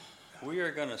We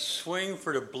are going to swing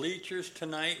for the bleachers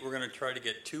tonight. We're going to try to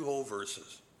get 2 whole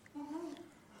verses.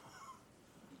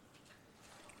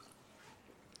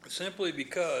 Simply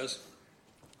because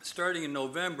starting in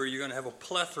November, you're going to have a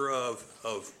plethora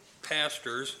of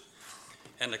pastors,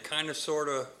 and it kind of sort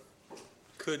of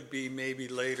could be maybe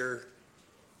later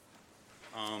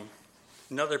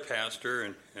another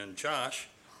pastor and Josh,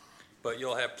 but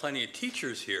you'll have plenty of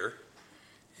teachers here,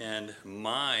 and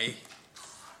my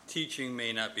teaching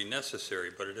may not be necessary,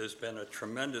 but it has been a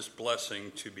tremendous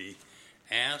blessing to be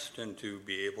asked and to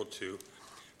be able to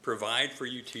provide for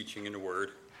you teaching in the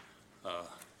Word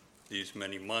these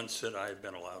many months that I've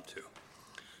been allowed to.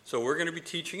 So we're going to be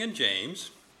teaching in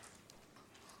James,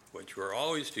 which we're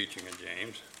always teaching in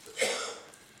James.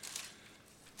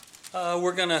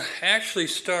 We're going to actually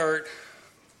start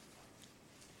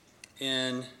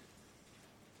in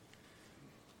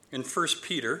 1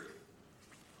 Peter.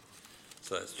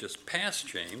 So that's just past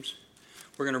James.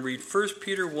 We're going to read 1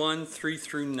 Peter 1, 3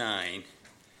 through 9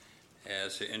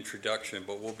 as the introduction,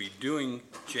 but we'll be doing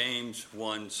James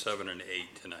 1, 7, and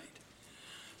 8 tonight.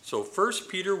 So 1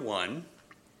 Peter 1,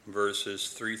 verses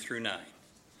 3 through 9.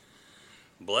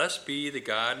 Blessed be the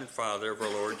God and Father of our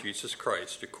Lord Jesus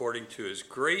Christ, according to his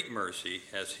great mercy,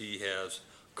 as he has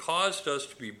caused us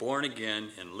to be born again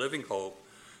in living hope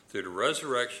through the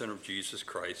resurrection of Jesus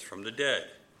Christ from the dead,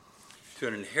 to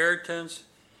an inheritance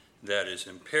that is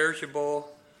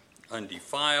imperishable,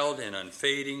 undefiled, and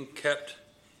unfading, kept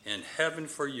in heaven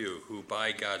for you, who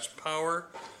by God's power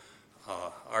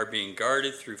are being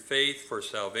guarded through faith for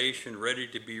salvation, ready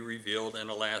to be revealed in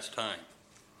the last time.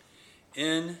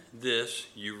 In this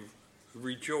you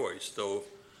rejoice, though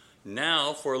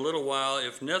now for a little while,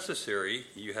 if necessary,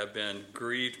 you have been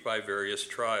grieved by various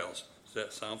trials. Does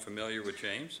that sound familiar with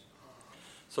James?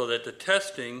 So that the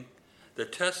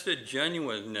tested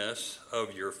genuineness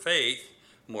of your faith,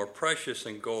 more precious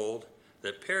than gold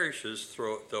that perishes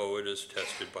though it is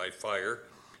tested by fire,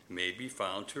 may be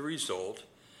found to result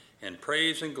in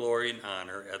praise and glory and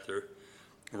honor at the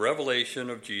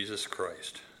revelation of Jesus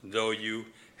Christ. Though you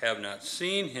have not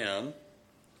seen him,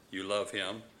 you love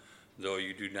him. Though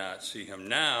you do not see him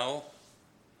now,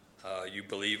 you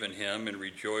believe in him and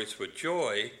rejoice with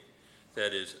joy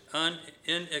that is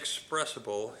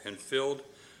inexpressible and filled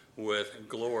with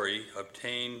glory,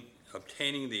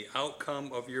 obtaining the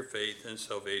outcome of your faith and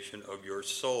salvation of your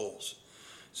souls.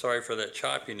 Sorry for that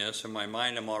choppiness. In my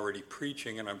mind, I'm already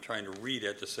preaching and I'm trying to read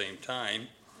at the same time,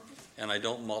 and I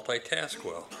don't multitask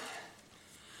well.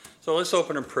 So let's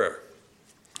open in prayer.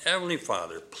 Heavenly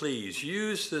Father, please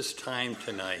use this time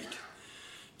tonight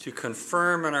to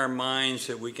confirm in our minds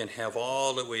that we can have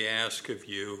all that we ask of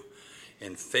you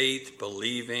in faith,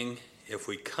 believing, if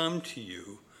we come to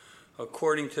you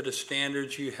according to the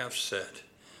standards you have set,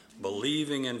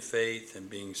 believing in faith and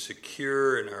being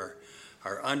secure in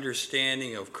our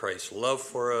understanding of Christ's love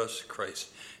for us, Christ's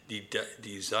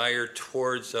desire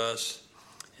towards us,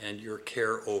 and your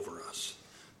care over us.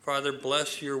 Father,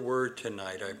 bless your word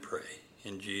tonight, I pray,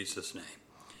 in Jesus' name.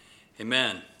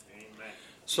 Amen. Amen.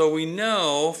 So we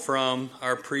know from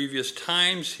our previous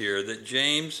times here that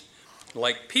James,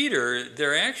 like Peter,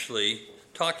 they're actually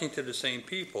talking to the same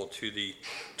people, to the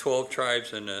 12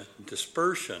 tribes and the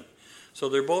dispersion. So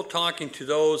they're both talking to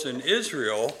those in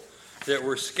Israel that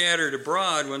were scattered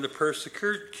abroad when the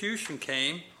persecution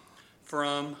came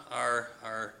from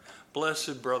our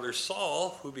blessed brother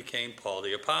Saul, who became Paul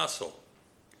the Apostle.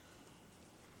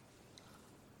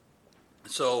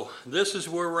 So this is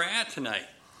where we're at tonight.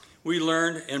 We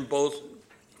learned in both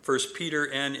 1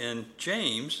 Peter and in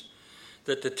James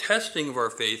that the testing of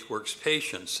our faith works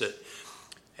patience. That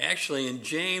actually in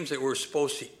James that we're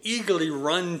supposed to eagerly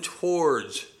run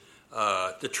towards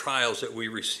the trials that we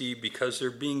receive because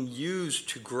they're being used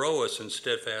to grow us in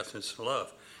steadfastness and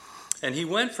love. And he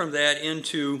went from that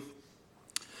into,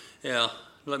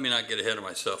 let me not get ahead of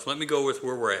myself. Let me go with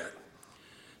where we're at.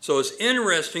 So it's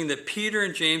interesting that Peter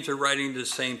and James are writing to the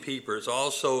same people. It's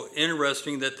also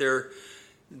interesting that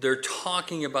they're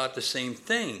talking about the same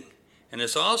thing. And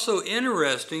it's also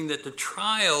interesting that the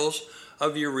trials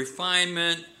of your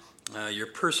refinement, your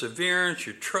perseverance,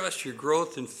 your trust, your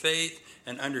growth in faith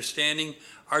and understanding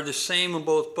are the same in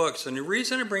both books. And the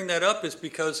reason I bring that up is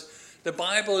because the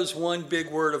Bible is one big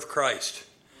word of Christ.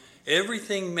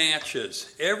 Everything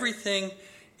matches. Everything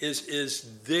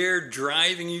is there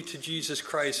driving you to Jesus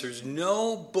Christ. There's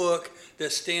no book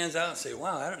that stands out and say,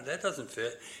 wow, that doesn't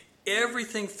fit.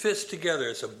 Everything fits together.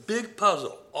 It's a big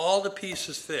puzzle. All the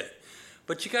pieces fit.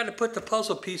 But you got to put the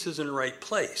puzzle pieces in the right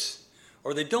place,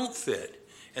 or they don't fit.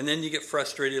 And then you get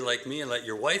frustrated like me and let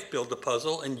your wife build the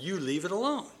puzzle and you leave it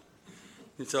alone.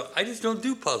 And so I just don't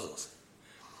do puzzles.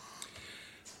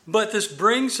 But this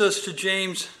brings us to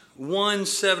James 1,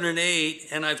 7, and 8,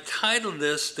 and I've titled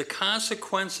this, The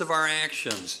Consequence of Our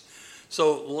Actions.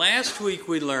 So last month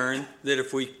we learned that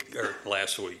if we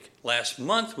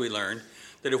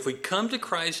come to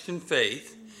Christ in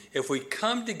faith, if we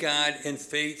come to God in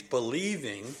faith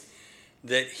believing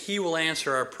that he will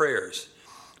answer our prayers.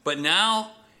 But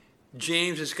now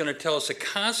James is going to tell us the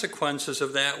consequences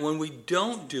of that when we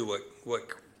don't do what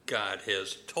God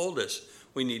has told us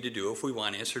we need to do if we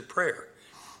want answered prayer.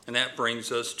 And that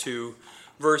brings us to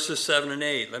verses 7 and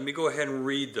 8. Let me go ahead and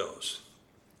read those.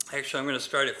 Actually, I'm going to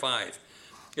start at 5.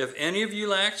 If any of you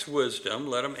lacks wisdom,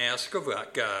 let him ask of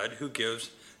God, who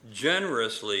gives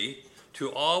generously to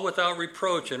all without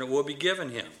reproach, and it will be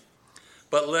given him.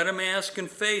 But let him ask in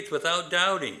faith without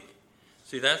doubting.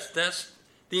 See, that's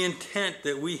the intent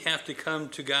that we have to come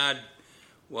to God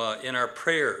in our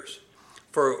prayers.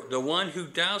 For the one who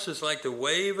doubts is like the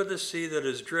wave of the sea that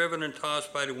is driven and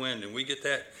tossed by the wind. And we get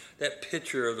that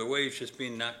picture of the waves just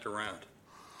being knocked around.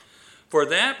 For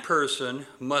that person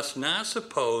must not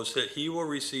suppose that he will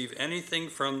receive anything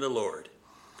from the Lord.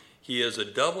 He is a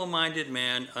double-minded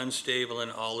man, unstable in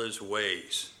all his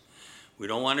ways. We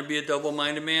don't want to be a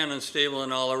double-minded man, unstable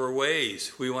in all our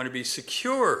ways. We want to be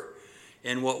secure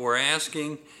in what we're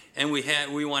asking, and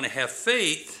we want to have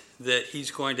faith that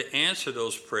he's going to answer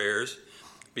those prayers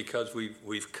because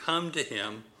we've come to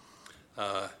him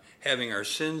having our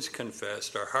sins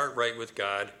confessed, our heart right with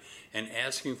God, and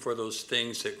asking for those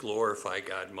things that glorify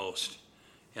God most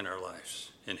in our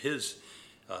lives, and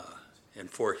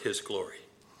for his glory.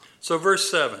 So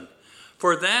verse 7,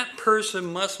 for that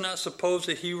person must not suppose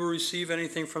that he will receive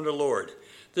anything from the Lord.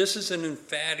 This is an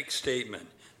emphatic statement.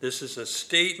 This is a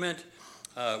statement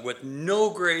with no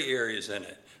gray areas in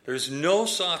it. There's no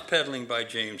soft pedaling by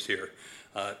James here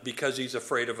because he's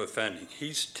afraid of offending.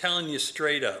 He's telling you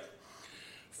straight up.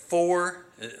 For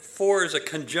is a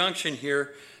conjunction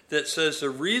here that says the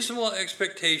reasonable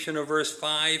expectation of verse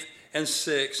 5 and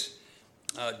 6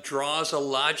 draws a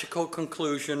logical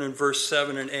conclusion in verse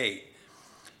 7 and 8.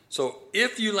 So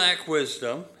if you lack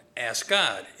wisdom, ask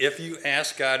God. If you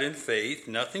ask God in faith,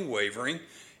 nothing wavering,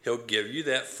 he'll give you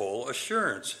that full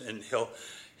assurance, and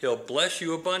he'll bless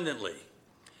you abundantly.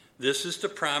 This is the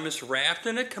promise wrapped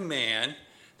in a command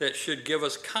that should give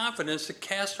us confidence to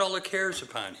cast all the cares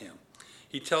upon him.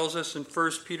 He tells us in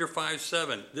 1 Peter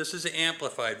 5:7, this is the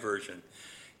Amplified Version,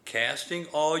 casting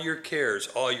all your cares,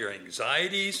 all your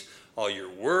anxieties, all your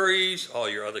worries, all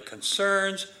your other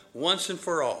concerns, once and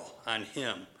for all, on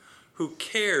him who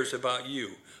cares about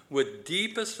you with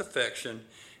deepest affection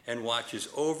and watches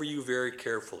over you very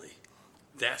carefully.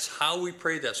 That's how we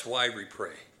pray. That's why we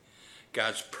pray.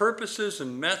 God's purposes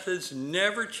and methods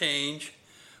never change.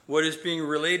 What is being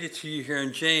related to you here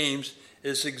in James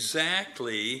is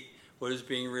exactly what is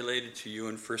being related to you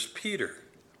in 1 Peter.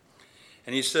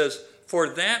 And he says, for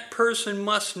that person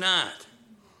must not.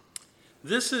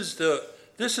 This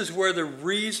is where the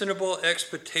reasonable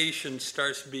expectation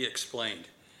starts to be explained.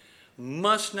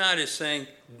 Must not is saying,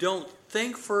 don't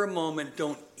think for a moment,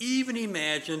 don't even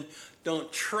imagine,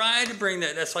 don't try to bring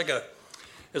that. It's like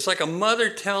a mother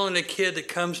telling a kid that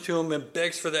comes to him and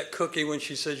begs for that cookie when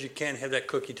she says you can't have that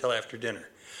cookie till after dinner.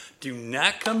 Do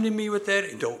not come to me with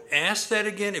that. Don't ask that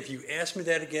again. If you ask me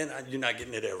that again, you're not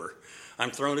getting it ever.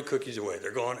 I'm throwing the cookies away.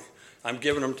 They're going. I'm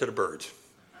giving them to the birds.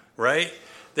 Right?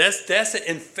 That's an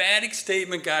emphatic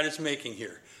statement God is making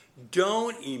here.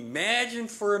 Don't imagine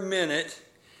for a minute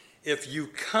if you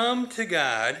come to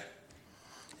God,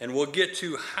 and we'll get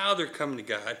to how they're coming to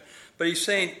God, but he's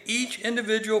saying each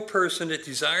individual person that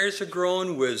desires to grow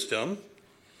in wisdom,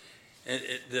 and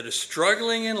that is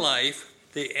struggling in life,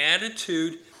 the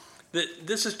attitude, that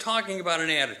this is talking about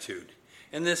an attitude.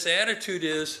 And this attitude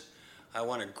is, I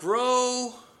want to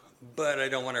grow, but I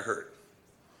don't want to hurt.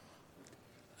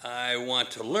 I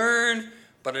want to learn,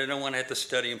 but I don't want to have to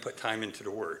study and put time into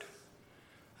the Word.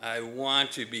 I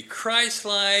want to be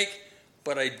Christ-like,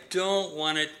 but I don't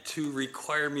want it to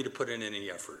require me to put in any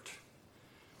effort.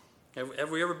 Have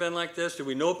we ever been like this? Do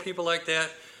we know people like that?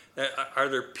 Are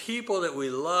there people that we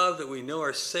love, that we know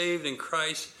are saved in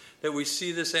Christ, that we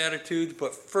see this attitude,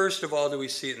 but first of all, do we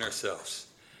see it in ourselves?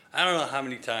 I don't know how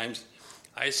many times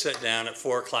I sit down at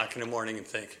 4 o'clock in the morning and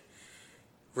think,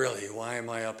 really, why am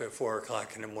I up at 4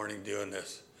 o'clock in the morning doing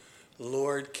this?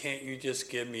 Lord, can't you just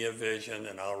give me a vision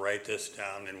and I'll write this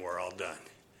down and we're all done?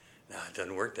 No, it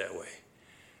doesn't work that way.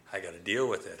 I got to deal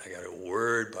with it. I got to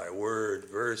word by word,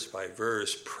 verse by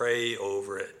verse, pray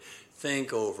over it,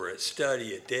 think over it, study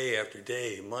it day after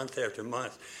day, month after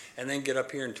month, and then get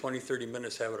up here in 20, 30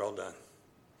 minutes, have it all done.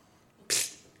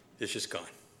 Psst, it's just gone.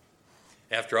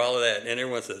 After all of that, and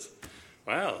everyone says,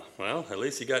 Wow, well, at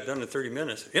least he got done in 30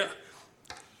 minutes. Yeah.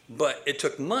 But it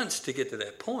took months to get to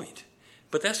that point.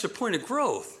 But that's the point of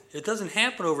growth. It doesn't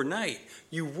happen overnight.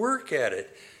 You work at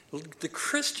it. The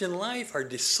Christian life, our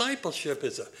discipleship,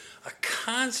 is a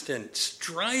constant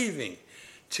striving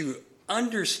to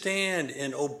understand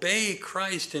and obey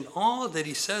Christ in all that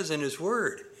he says in his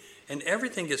word. And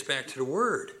everything gets back to the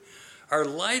word. Our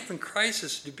life in Christ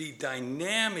is to be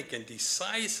dynamic and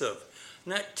decisive,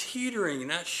 not teetering,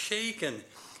 not shaken,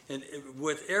 and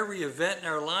with every event in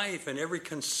our life and every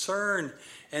concern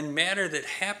and matter that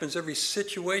happens, every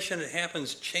situation that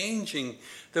happens, changing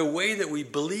the way that we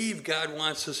believe God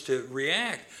wants us to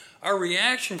react. Our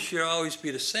reaction should always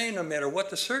be the same no matter what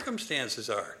the circumstances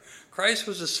are. Christ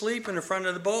was asleep in the front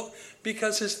of the boat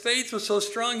because his faith was so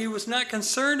strong he was not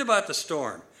concerned about the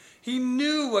storm. He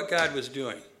knew what God was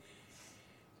doing.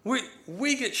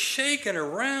 We get shaken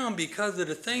around because of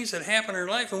the things that happen in our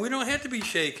life, and we don't have to be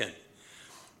shaken.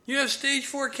 You have stage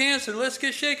 4 cancer, let's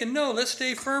get shaken. No, let's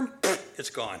stay firm. It's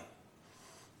gone.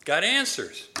 God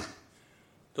answers.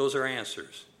 Those are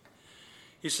answers.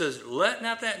 He says, let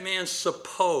not that man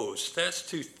suppose. That's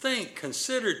to think,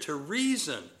 consider, to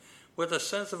reason with a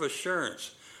sense of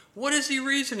assurance. What is he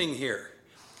reasoning here?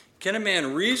 Can a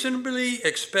man reasonably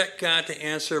expect God to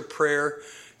answer a prayer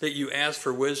that you ask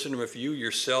for wisdom if you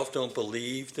yourself don't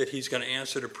believe that he's going to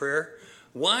answer the prayer?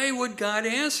 Why would God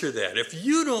answer that? If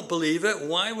you don't believe it,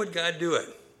 why would God do it?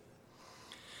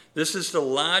 This is the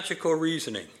logical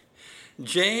reasoning.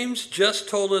 James just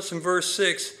told us in verse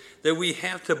 6 that we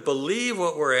have to believe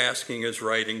what we're asking is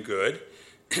right and good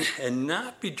and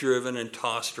not be driven and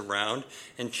tossed around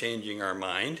and changing our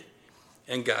mind,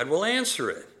 and God will answer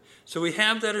it. So we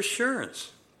have that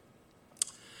assurance.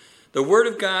 The Word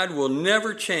of God will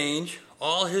never change.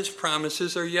 All his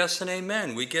promises are yes and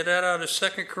amen. We get that out of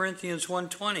 2 Corinthians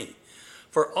 1:20.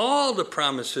 For all the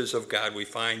promises of God we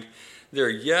find, they're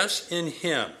yes in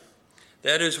him.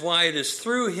 That is why it is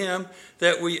through him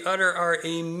that we utter our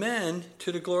amen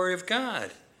to the glory of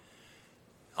God.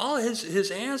 All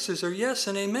his answers are yes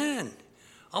and amen.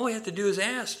 All we have to do is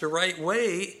ask the right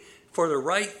way for the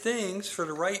right things, for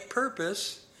the right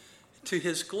purpose, to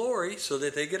his glory so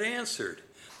that they get answered.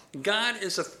 God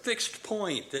is a fixed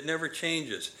point that never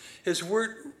changes. His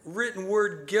written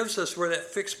word gives us where that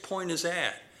fixed point is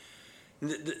at.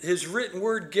 His written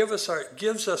word gives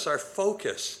us our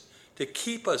focus to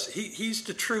keep us. He's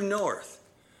the true north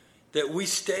that we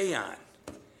stay on.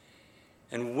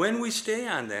 And when we stay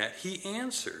on that, he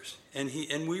answers, and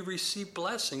we receive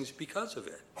blessings because of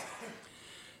it.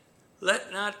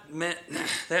 Let not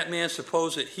that man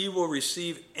suppose that he will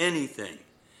receive anything.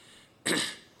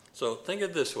 So think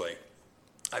of it this way.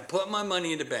 I put my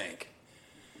money in the bank,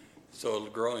 so it'll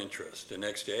grow interest. The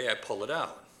next day, I pull it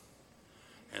out.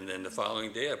 And then the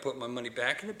following day, I put my money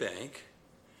back in the bank,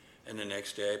 and the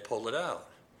next day, I pull it out.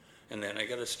 And then I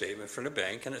get a statement from the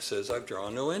bank, and it says I've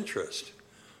drawn no interest.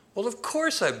 Well, of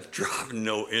course I've drawn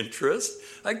no interest.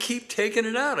 I keep taking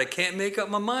it out. I can't make up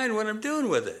my mind what I'm doing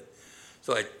with it.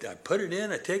 So I put it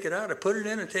in, I take it out, I put it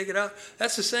in, I take it out.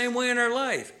 That's the same way in our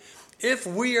life. If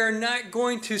we are not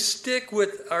going to stick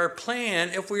with our plan,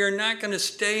 if we are not going to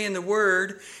stay in the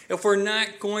Word, if we're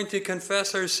not going to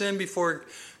confess our sin before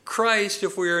Christ,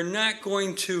 if we are not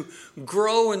going to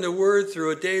grow in the Word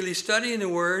through a daily study in the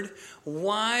Word,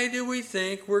 why do we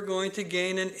think we're going to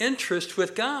gain an interest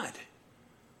with God?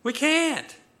 We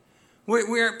can't.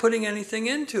 We aren't putting anything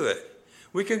into it.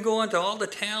 We can go into all the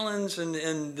talents and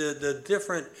the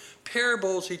different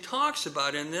parables he talks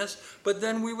about in this, but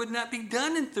then we would not be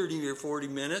done in 30 or 40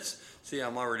 minutes. See,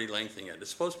 I'm already lengthening it. It's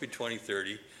supposed to be 20,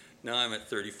 30. Now I'm at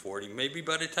 30, 40. Maybe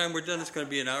by the time we're done, it's going to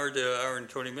be an hour to an hour and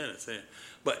 20 minutes.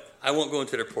 But I won't go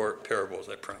into the parables,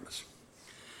 I promise.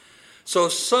 So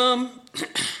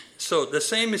the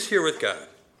same is here with God.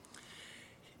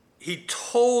 He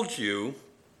told you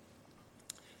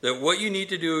that what you need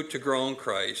to do to grow in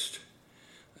Christ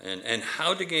and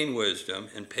how to gain wisdom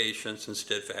and patience and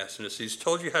steadfastness. He's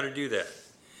told you how to do that.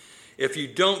 If you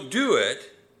don't do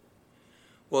it,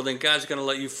 well, then God's going to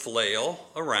let you flail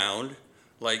around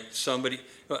like somebody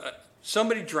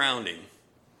drowning.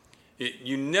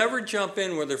 You never jump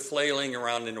in when they're flailing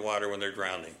around in the water when they're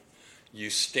drowning.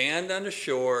 You stand on the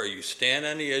shore or you stand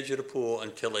on the edge of the pool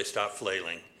until they stop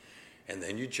flailing. And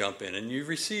then you jump in and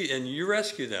you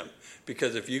rescue them.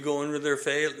 Because if you go in with their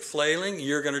flailing,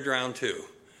 you're going to drown too.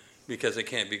 Because it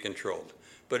can't be controlled.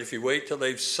 But if you wait till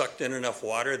they've sucked in enough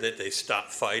water that they stop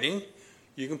fighting,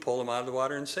 you can pull them out of the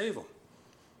water and save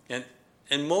them.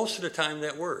 And most of the time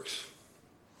that works.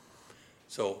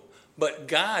 But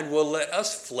God will let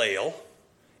us flail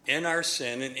in our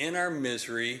sin and in our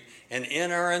misery and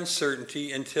in our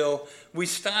uncertainty until we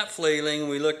stop flailing and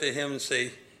we look to him and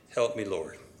say, help me,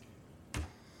 Lord.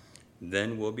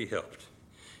 Then we'll be helped.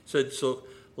 He said, so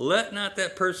let not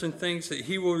that person think that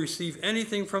he will receive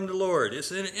anything from the Lord.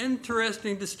 It's an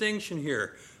interesting distinction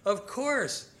here. Of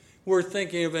course, we're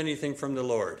thinking of anything from the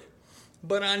Lord.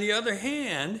 But on the other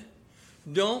hand,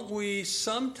 don't we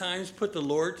sometimes put the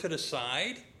Lord to the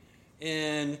side?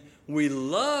 And we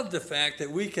love the fact that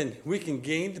we can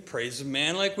gain the praise of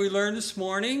man like we learned this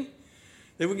morning.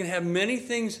 That we can have many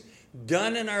things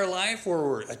done in our life where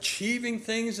we're achieving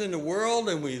things in the world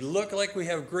and we look like we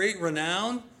have great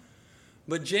renown.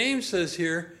 But James says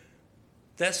here,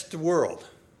 that's the world.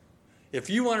 If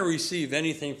you want to receive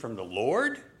anything from the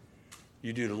Lord,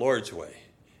 you do the Lord's way.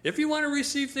 If you want to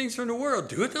receive things from the world,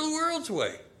 do it the world's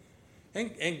way.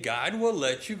 And God will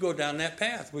let you go down that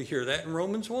path. We hear that in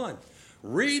Romans 1.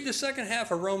 Read the second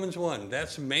half of Romans 1.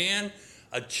 That's man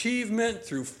achievement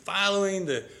through following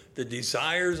the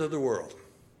desires of the world.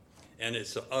 And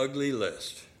it's an ugly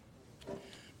list.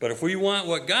 But if we want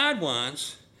what God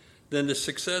wants, then the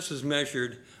success is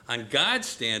measured on God's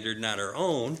standard, not our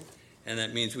own, and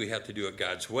that means we have to do it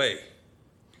God's way.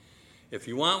 If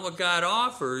you want what God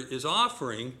is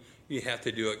offering, you have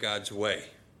to do it God's way.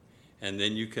 And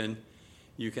then you can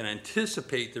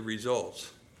anticipate the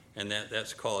results, and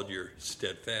that's called your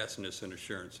steadfastness and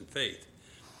assurance and faith.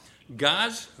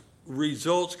 God's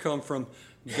results come from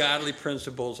godly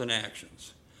principles and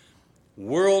actions.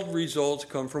 World results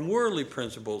come from worldly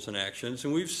principles and actions,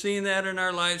 and we've seen that in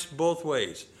our lives both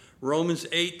ways. Romans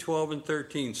 8, 12, and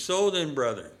 13. So then,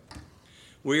 brethren,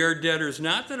 we are debtors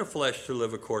not to the flesh to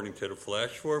live according to the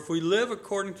flesh, for if we live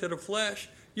according to the flesh,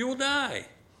 you will die.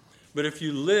 But if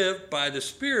you live by the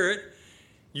Spirit,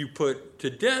 you put to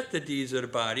death the deeds of the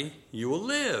body, you will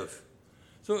live.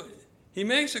 So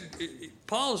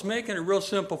Paul is making it real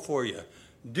simple for you.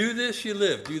 Do this, you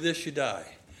live. Do this, you die.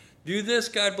 Do this,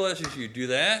 God blesses you. Do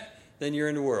that, then you're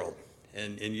in the world.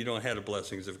 And you don't have the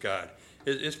blessings of God.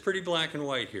 It's pretty black and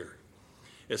white here.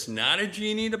 It's not a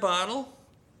genie in a bottle.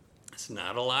 It's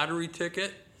not a lottery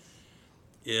ticket.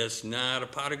 It's not a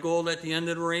pot of gold at the end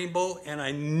of the rainbow. And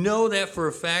I know that for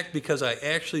a fact because I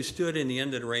actually stood in the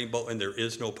end of the rainbow and there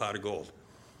is no pot of gold.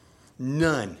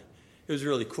 None. It was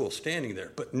really cool standing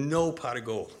there, but no pot of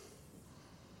gold.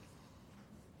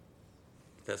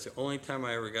 That's the only time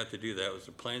I ever got to do that was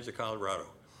the plains of Colorado.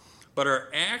 But our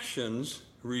actions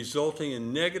resulting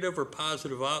in negative or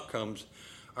positive outcomes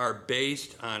are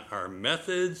based on our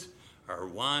methods, our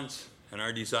wants, and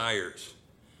our desires.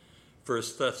 1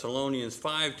 Thessalonians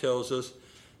 5 tells us,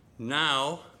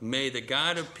 now may the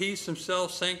God of peace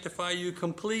himself sanctify you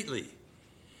completely,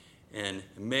 and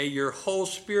may your whole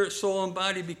spirit, soul, and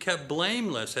body be kept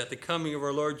blameless at the coming of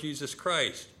our Lord Jesus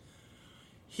Christ.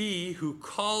 He who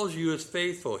calls you is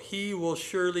faithful. He will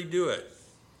surely do it.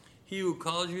 He who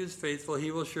calls you is faithful.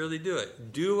 He will surely do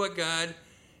it. Do what God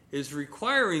is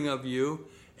requiring of you,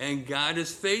 and God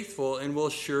is faithful and will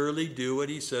surely do what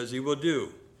he says he will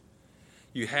do.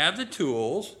 You have the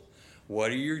tools.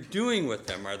 What are you doing with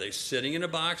them? Are they sitting in a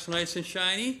box nice and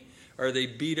shiny? Or are they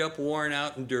beat up, worn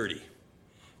out, and dirty?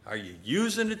 Are you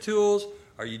using the tools?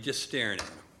 Or are you just staring at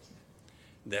them?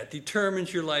 That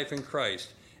determines your life in Christ.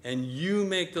 And you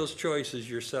make those choices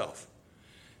yourself.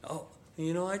 Oh,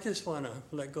 I just want to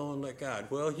let go and let God.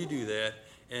 Well, you do that,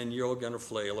 and you're going to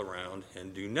flail around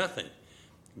and do nothing.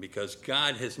 Because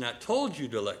God has not told you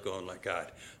to let go and let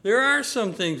God. There are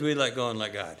some things we let go and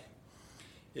let God.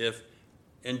 If,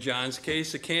 in John's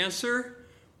case, a cancer,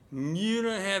 you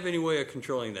don't have any way of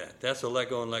controlling that. That's a let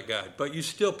go and let God. But you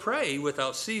still pray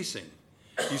without ceasing.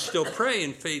 You still pray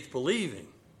in faith believing.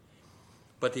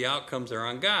 But the outcomes are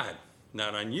on God,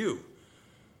 not on you.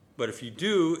 But if you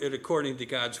do it according to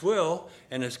God's will,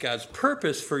 and it's God's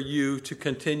purpose for you to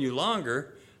continue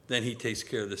longer, then he takes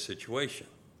care of the situation.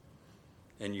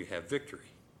 And you have victory.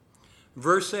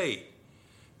 Verse 8.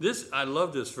 I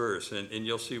love this verse, and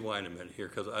you'll see why in a minute here,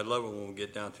 because I love it when we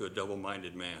get down to a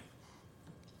double-minded man.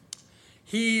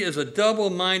 He is a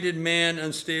double-minded man,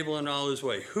 unstable in all his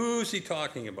way. Who's he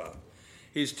talking about?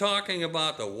 He's talking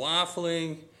about the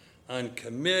waffling,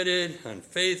 uncommitted,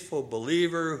 unfaithful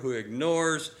believer who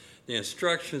ignores the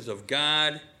instructions of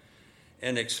God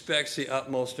and expects the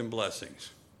utmost in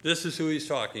blessings. This is who he's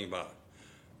talking about.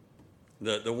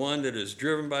 The one that is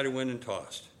driven by the wind and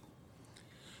tossed.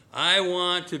 I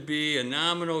want to be a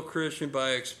nominal Christian, but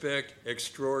I expect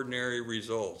extraordinary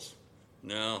results.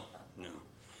 No.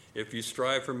 If you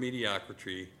strive for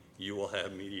mediocrity, you will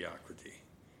have mediocrity,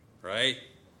 right?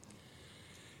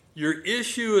 Your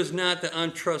issue is not the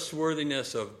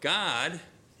untrustworthiness of God.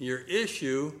 Your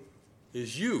issue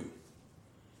is you.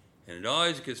 And it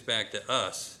always gets back to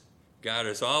us. God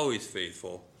is always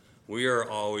faithful. We are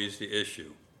always the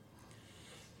issue.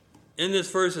 In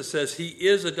this verse it says he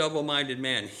is a double-minded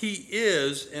man. He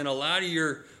is, and a lot of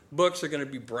your books are going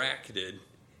to be bracketed.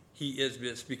 He is,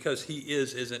 it's because he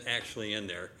is isn't actually in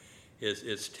there.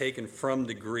 It's taken from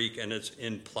the Greek and it's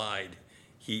implied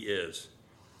he is.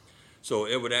 So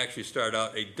it would actually start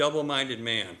out a double-minded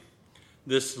man.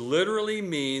 This literally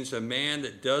means a man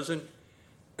that doesn't,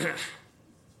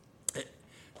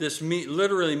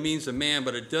 literally means a man,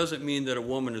 but it doesn't mean that a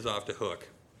woman is off the hook.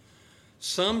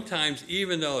 Sometimes,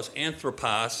 even though it's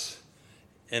anthropos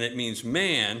and it means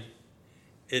man,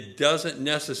 it doesn't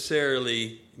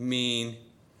necessarily mean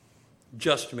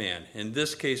just man. In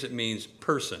this case, it means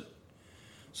person.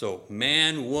 So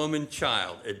man, woman,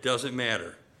 child, it doesn't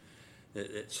matter.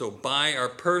 So by our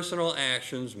personal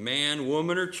actions, man,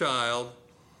 woman, or child,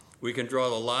 we can draw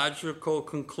the logical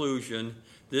conclusion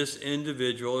this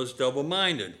individual is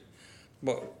double-minded.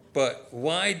 But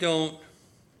why won't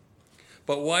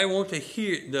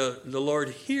the Lord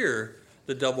hear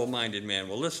the double-minded man?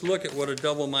 Well, let's look at what a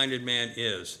double-minded man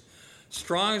is.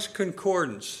 Strong's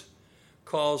Concordance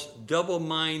calls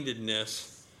double-mindedness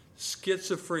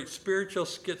spiritual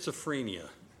schizophrenia.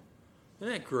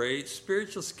 Isn't that great?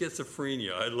 Spiritual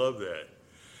schizophrenia. I love that.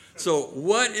 So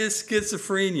what is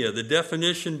schizophrenia? The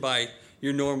definition by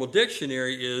your normal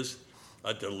dictionary is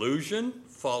a delusion,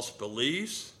 false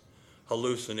beliefs,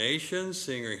 hallucinations,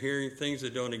 seeing or hearing things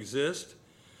that don't exist,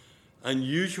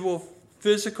 unusual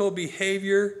physical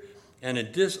behavior, and a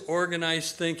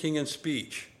disorganized thinking and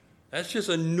speech. That's just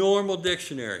a normal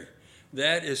dictionary.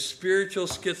 That is spiritual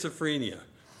schizophrenia.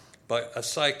 But a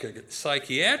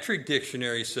psychiatric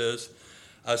dictionary says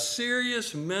a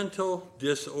serious mental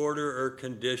disorder or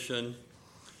condition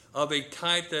of a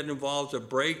type that involves a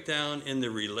breakdown in the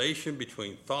relation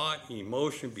between thought,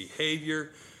 emotion,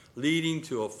 behavior, leading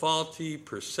to a faulty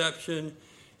perception,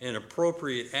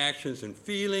 inappropriate actions and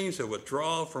feelings, a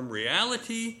withdrawal from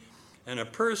reality, and a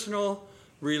personal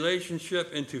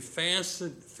relationship into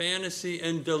fantasy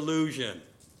and delusion.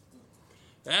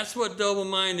 That's what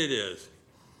double-minded is.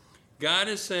 God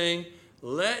is saying,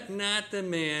 let not the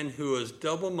man who is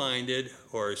double-minded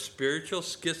or a spiritual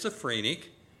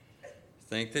schizophrenic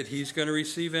think that he's going to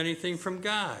receive anything from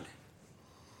God.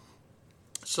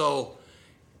 So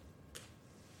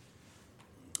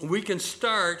we can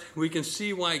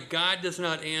see why God does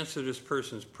not answer this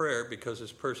person's prayer, because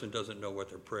this person doesn't know what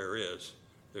their prayer is.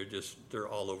 They're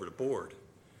all over the board.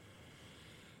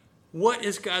 What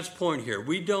is God's point here?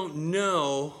 We don't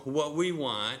know what we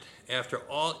want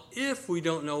if we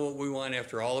don't know what we want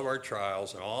after all of our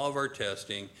trials and all of our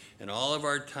testing and all of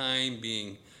our time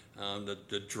being,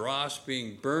 the dross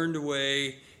being burned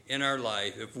away in our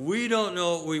life. If we don't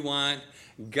know what we want,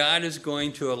 God is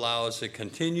going to allow us to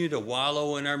continue to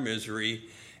wallow in our misery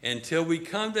until we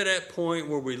come to that point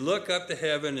where we look up to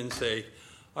heaven and say,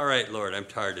 all right, Lord, I'm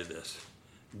tired of this.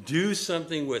 Do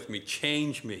something with me.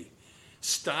 Change me.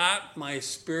 Stop my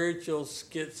spiritual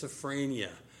schizophrenia.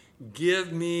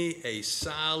 Give me a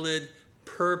solid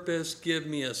purpose. Give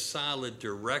me a solid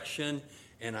direction,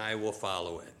 and I will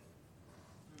follow it.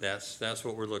 That's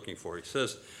what we're looking for. He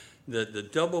says that the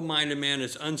double-minded man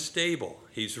is unstable.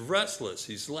 He's restless.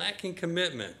 He's lacking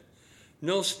commitment.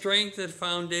 No strength and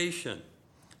foundation.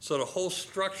 So the whole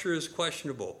structure is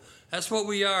questionable. That's what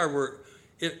we are.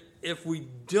 If we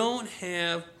don't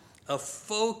have a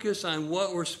focus on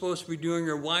what we're supposed to be doing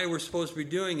or why we're supposed to be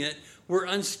doing it, we're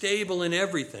unstable in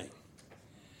everything.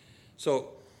 So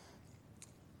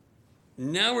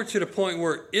now we're to the point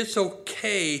where it's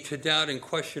okay to doubt and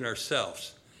question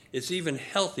ourselves. It's even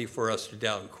healthy for us to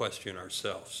doubt and question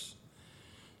ourselves.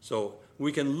 So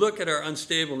we can look at our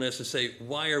unstableness and say,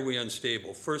 why are we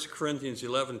unstable? 1 Corinthians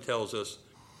 11 tells us,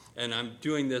 and I'm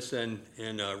doing this in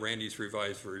Randy's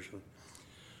Revised Version,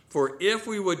 for if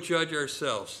we would judge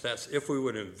ourselves, that's if we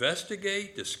would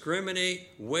investigate, discriminate,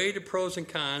 weigh the pros and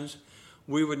cons,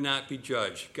 we would not be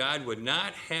judged. God would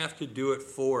not have to do it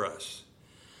for us.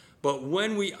 But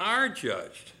when we are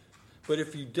judged, but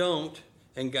if you don't,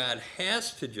 and God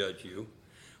has to judge you,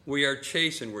 we are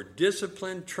chastened. We're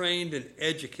disciplined, trained, and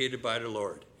educated by the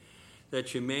Lord,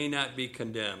 that you may not be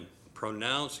condemned,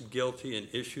 pronounced guilty, and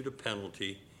issued a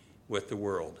penalty with the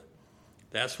world.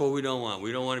 That's what we don't want.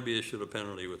 We don't want to be issued a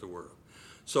penalty with the world.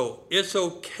 So it's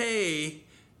okay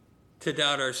to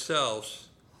doubt ourselves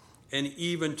and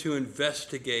even to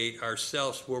investigate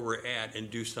ourselves where we're at and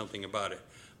do something about it.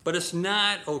 But it's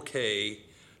not okay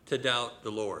to doubt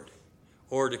the Lord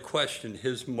or to question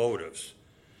his motives.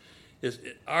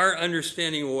 Our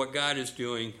understanding of what God is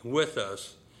doing with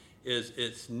us is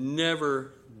it's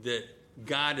never that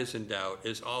God is in doubt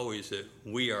is always that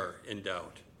we are in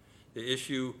doubt. The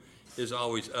issue is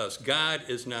always us. God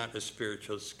is not a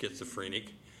spiritual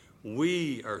schizophrenic.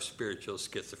 We are spiritual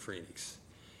schizophrenics.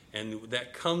 And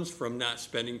that comes from not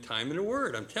spending time in the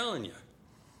Word, I'm telling you.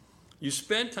 You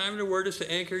spend time in the Word is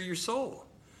to anchor your soul.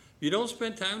 If you don't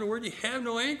spend time in the Word, you have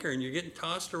no anchor and you're getting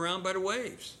tossed around by the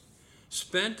waves.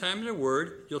 Spend time in the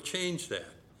Word, you'll change that.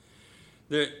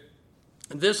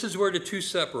 This is where the two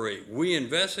separate. We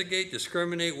investigate,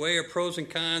 discriminate, weigh our pros and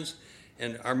cons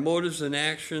and our motives and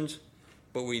actions,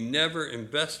 but we never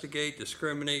investigate,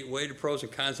 discriminate, weigh the pros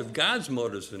and cons of God's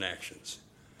motives and actions.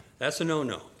 That's a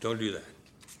no-no. Don't do that.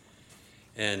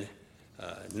 And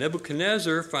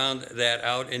Nebuchadnezzar found that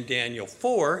out in Daniel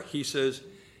 4. He says,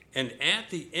 and at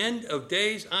the end of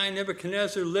days, I,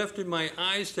 Nebuchadnezzar, lifted my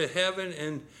eyes to heaven,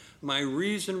 and my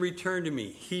reason returned to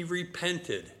me. He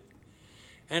repented.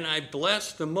 And I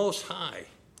blessed the Most High,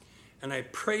 and I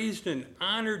praised and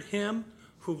honored him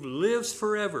who lives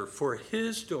forever, for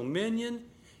his dominion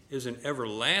is an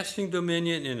everlasting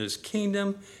dominion, and his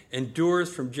kingdom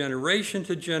endures from generation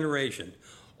to generation.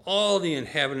 All the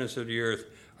inhabitants of the earth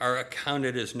are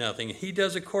accounted as nothing. He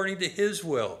does according to his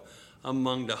will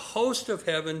among the host of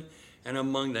heaven and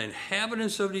among the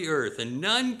inhabitants of the earth. And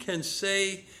none can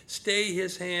stay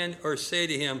his hand or say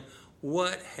to him,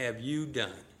 what have you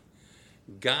done?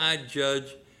 God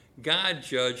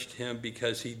judged him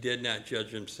because he did not judge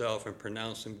himself and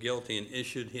pronounced him guilty and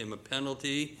issued him a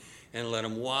penalty and let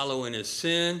him wallow in his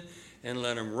sin and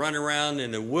let him run around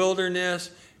in the wilderness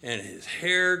and his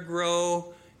hair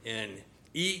grow and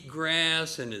eat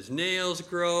grass and his nails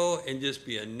grow and just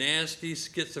be a nasty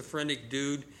schizophrenic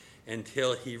dude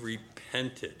until he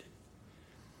repented.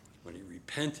 When he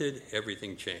repented,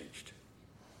 everything changed.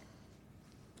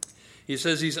 He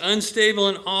says he's unstable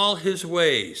in all his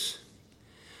ways.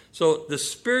 So the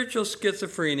spiritual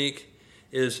schizophrenic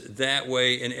is that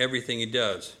way in everything he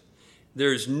does.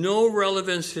 There's no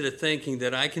relevance to the thinking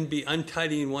that I can be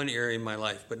untidy in one area of my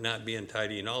life but not be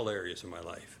untidy in all areas of my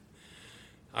life.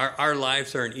 Our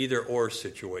lives are an either-or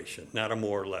situation, not a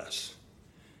more or less.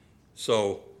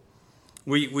 So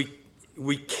we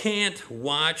can't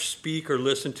watch, speak, or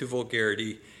listen to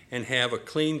vulgarity and have a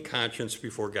clean conscience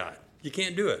before God. You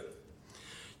can't do it.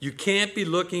 You can't be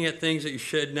looking at things that you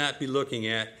should not be looking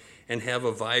at and have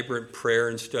a vibrant prayer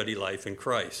and study life in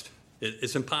Christ.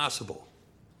 It's impossible.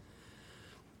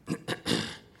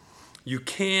 You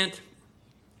can't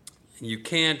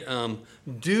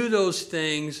do those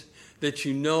things that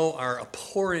you know are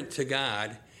abhorrent to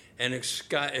God and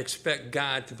expect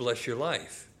God to bless your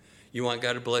life. You want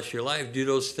God to bless your life, do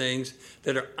those things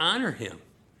that honor him,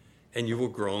 and you will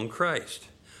grow in Christ.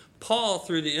 Paul,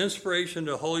 through the inspiration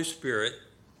of the Holy Spirit,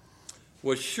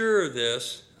 was sure of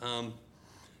this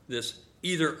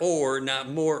either or, not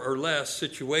more or less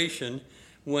situation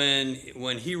when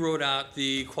he wrote out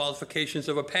the qualifications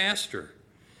of a pastor.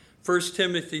 1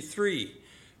 Timothy 3,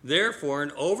 therefore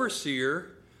an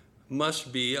overseer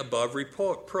must be above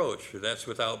reproach. That's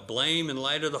without blame in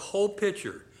light of the whole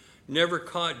picture. Never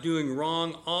caught doing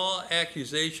wrong, all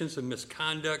accusations of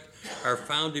misconduct are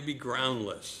found to be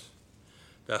groundless.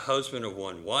 The husband of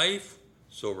one wife,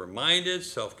 sober-minded,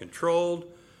 self-controlled,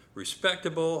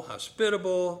 respectable,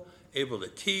 hospitable, able to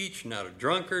teach, not a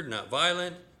drunkard, not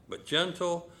violent, but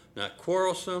gentle, not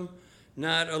quarrelsome,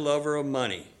 not a lover of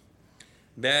money.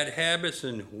 Bad habits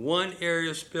in one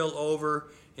area spill over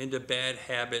into bad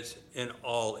habits in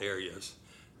all areas.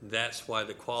 That's why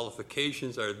the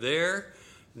qualifications are there.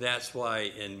 That's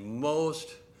why in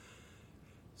most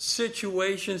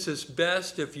situations it's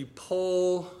best if you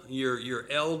poll your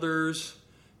elders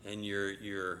and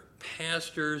your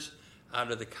pastors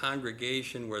out of the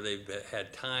congregation where they've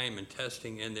had time and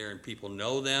testing in there and people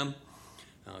know them.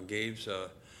 Gabe's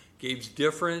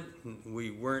different.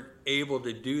 We weren't able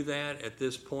to do that at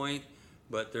this point,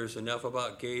 but there's enough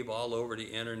about Gabe all over the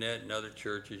internet and other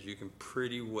churches. You can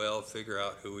pretty well figure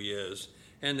out who he is,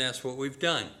 and that's what we've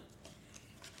done.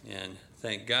 And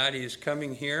thank God he's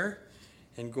coming here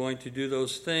and going to do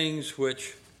those things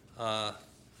which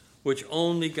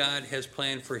only God has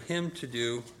planned for him to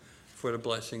do for the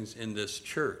blessings in this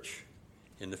church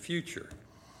in the future.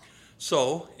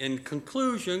 So, in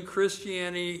conclusion,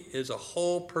 Christianity is a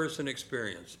whole person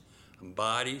experience.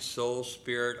 Body, soul,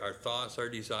 spirit, our thoughts, our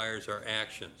desires, our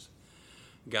actions.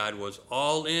 God was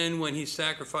all in when he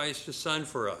sacrificed his son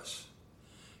for us.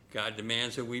 God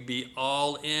demands that we be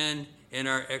all in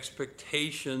our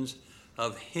expectations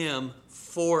of him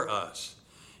for us.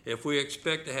 If we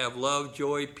expect to have love,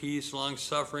 joy, peace,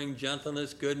 long-suffering,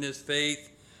 gentleness, goodness, faith,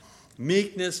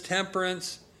 meekness,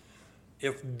 temperance,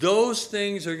 if those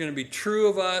things are going to be true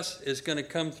of us, it's going to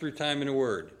come through time in the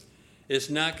Word. It's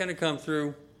not going to come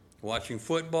through watching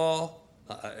football.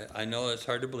 I know it's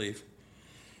hard to believe.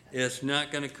 It's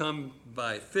not going to come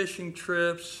by fishing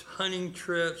trips, hunting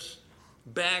trips,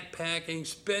 backpacking,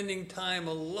 spending time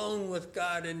alone with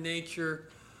God in nature.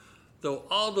 Though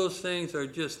all those things are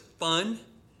just fun,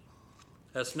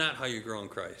 that's not how you grow in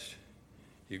Christ.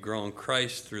 You grow in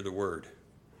Christ through the Word.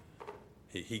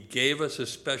 He gave us a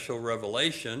special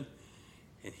revelation,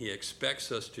 and He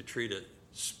expects us to treat it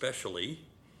specially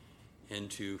and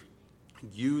to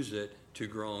use it to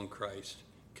grow in Christ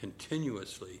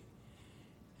continuously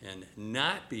and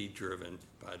not be driven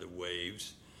by the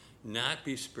waves, not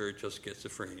be spiritual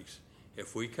schizophrenics.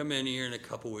 If we come in here in a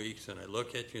couple weeks and I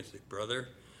look at you and say, brother,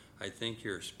 I think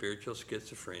you're a spiritual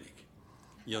schizophrenic,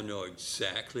 you'll know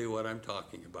exactly what I'm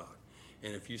talking about.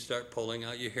 And if you start pulling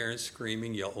out your hair and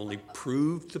screaming, you'll only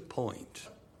prove the point.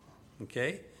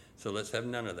 Okay? So let's have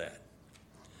none of that.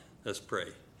 Let's pray.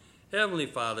 Heavenly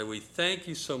Father, we thank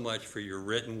you so much for your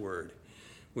written word.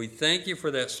 We thank you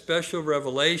for that special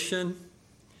revelation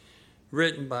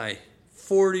written by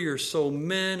 40 or so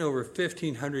men over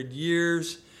 1,500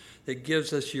 years that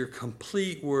gives us your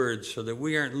complete word so that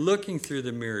we aren't looking through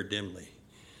the mirror dimly,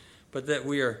 but that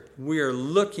we are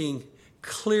looking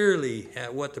clearly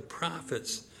at what the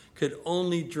prophets could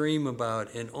only dream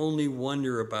about and only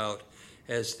wonder about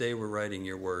as they were writing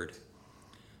your word.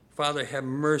 Father, have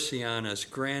mercy on us.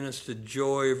 Grant us the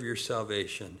joy of your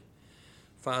salvation.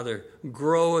 Father,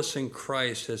 grow us in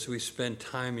Christ as we spend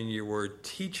time in your word.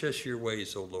 Teach us your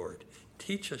ways, O Lord.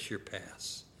 Teach us your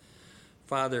paths.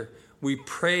 Father, we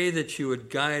pray that you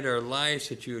would guide our lives,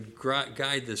 that you would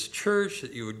guide this church,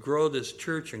 that you would grow this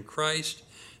church in Christ,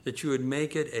 that you would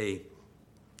make it a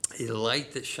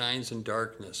light that shines in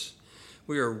darkness.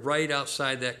 We are right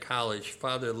outside that college.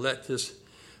 Father, let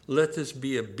this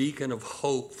be a beacon of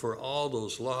hope for all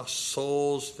those lost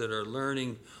souls that are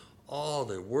learning all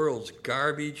the world's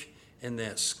garbage in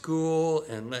that school,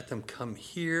 and let them come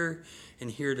here and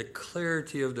hear the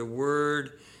clarity of the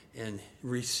word and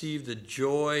receive the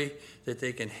joy that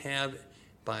they can have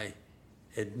by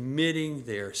admitting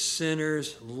they are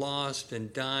sinners, lost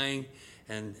and dying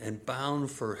and bound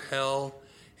for hell,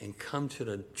 and come to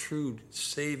the true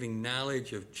saving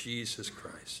knowledge of Jesus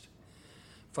Christ.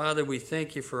 Father, we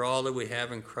thank you for all that we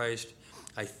have in Christ.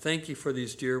 I thank you for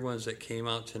these dear ones that came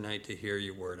out tonight to hear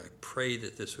your word. I pray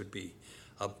that this would be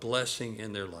a blessing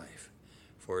in their life.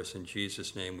 For us in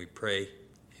Jesus' name we pray.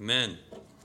 Amen.